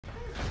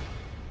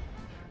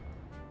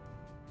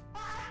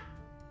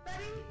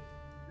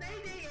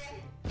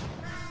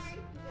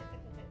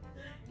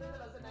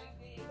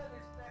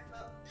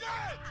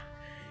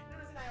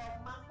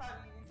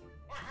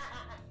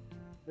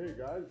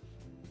guys.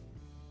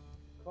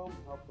 Come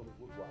have some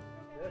good one.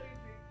 Okay?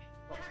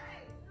 Come.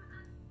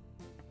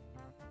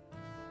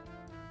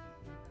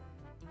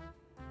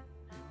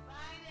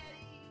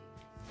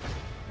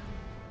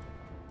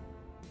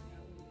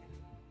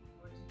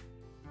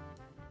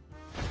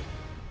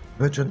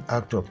 Veteran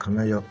actor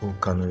Kanayo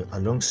O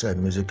alongside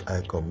music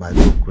icon Mike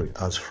Okri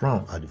has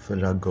frowned at the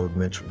federal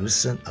government's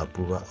recent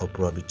approval of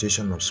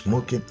prohibition of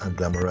smoking and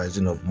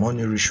glamorizing of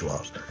money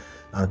rituals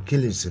and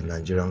killings in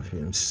Nigerian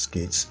films,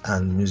 skits,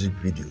 and music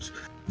videos,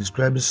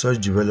 describing such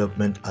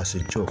development as a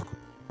joke.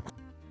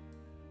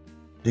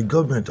 The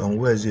government on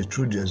Wednesday,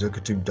 through the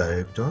Executive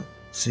Director,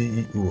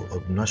 CEO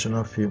of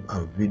National Film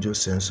and Video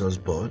Censors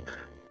Board,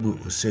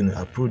 Hussein,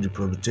 approved the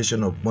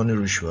prohibition of money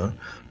ritual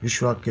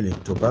killing,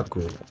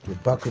 tobacco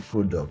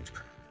product,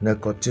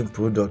 nicotine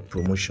product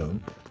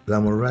promotion,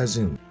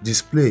 glamorizing,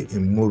 display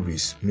in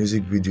movies,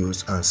 music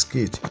videos, and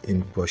skits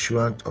in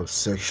pursuant of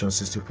Section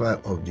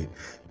 65 of the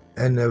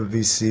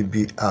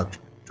NFVCB Act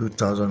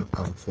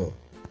 2004.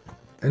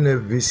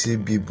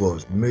 NFVCB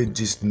board made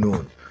this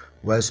known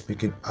while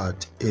speaking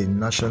at a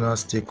national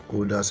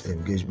stakeholders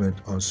engagement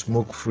on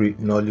smoke-free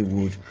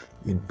Nollywood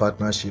in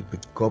partnership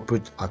with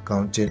Corporate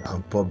Accounting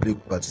and Public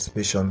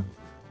Participation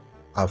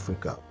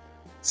Africa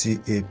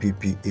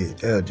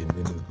 (CAPPA) held in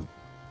Nollywood.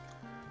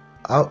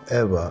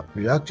 However,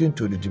 reacting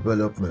to the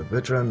development,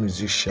 veteran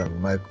musician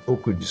Mike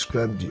Okri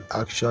described the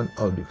action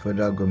of the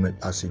federal government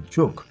as a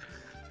joke,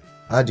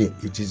 adding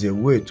it is a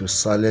way to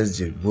silence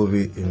the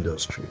movie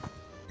industry.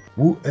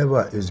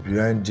 Whoever is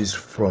behind this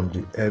from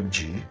the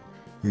FG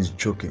is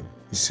joking.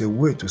 It's a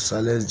way to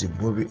silence the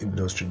movie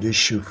industry. They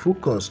should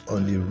focus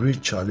on the real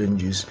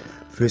challenges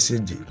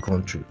facing the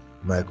country,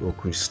 Mike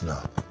Okri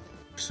snapped.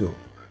 So,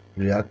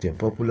 reacting,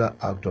 popular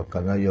actor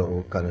Kanayo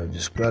O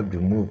described the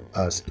move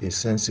as a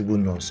sensible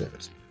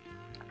nonsense.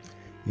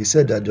 He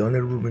said that the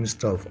Honorable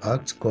Minister of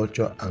Arts,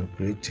 Culture and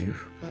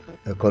Creative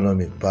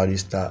Economy,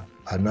 Barrister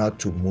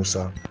Anatu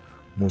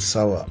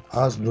Musawa,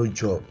 has no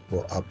job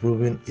for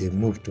approving a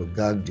move to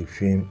gag the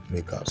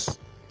filmmakers.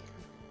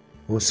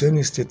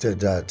 Hussein stated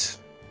that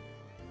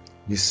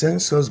the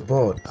Censors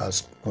Board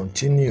has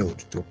continued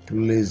to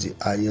place the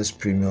highest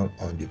premium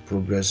on the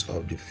progress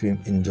of the film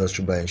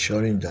industry by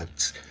ensuring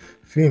that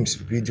films,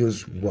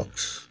 videos,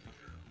 works,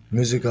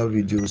 musical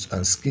videos,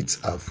 and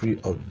skits are free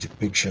of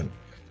depiction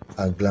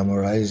and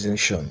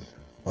glamorization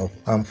of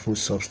harmful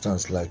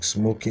substances like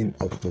smoking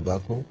of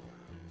tobacco,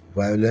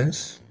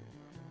 violence,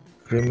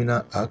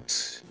 criminal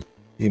acts,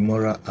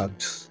 immoral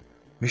acts,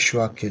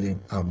 ritual killing,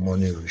 and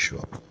money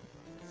ritual.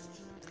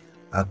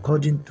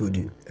 According to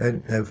the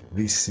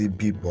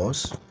NFVCB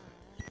boss,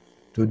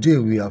 today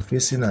we are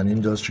facing an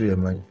industry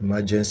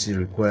emergency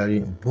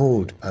requiring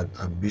bold and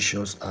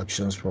ambitious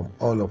actions from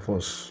all of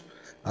us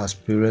as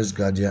parents,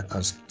 guardians,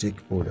 and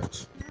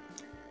stakeholders.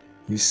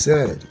 He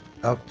said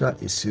after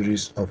a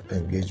series of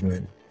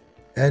engagement,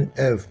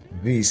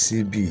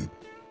 NFVCB,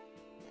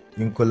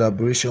 in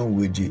collaboration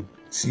with the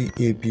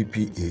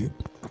CAPPA,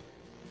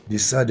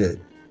 decided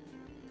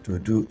to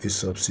do a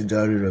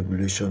subsidiary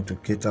regulation to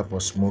cater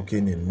for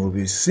smoking in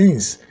movies,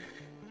 since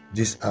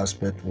this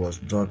aspect was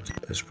not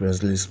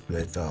expressly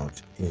spelled out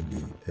in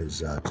the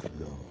exact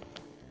law.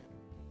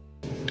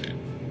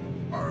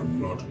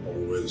 I'm not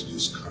always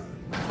this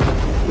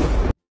kind.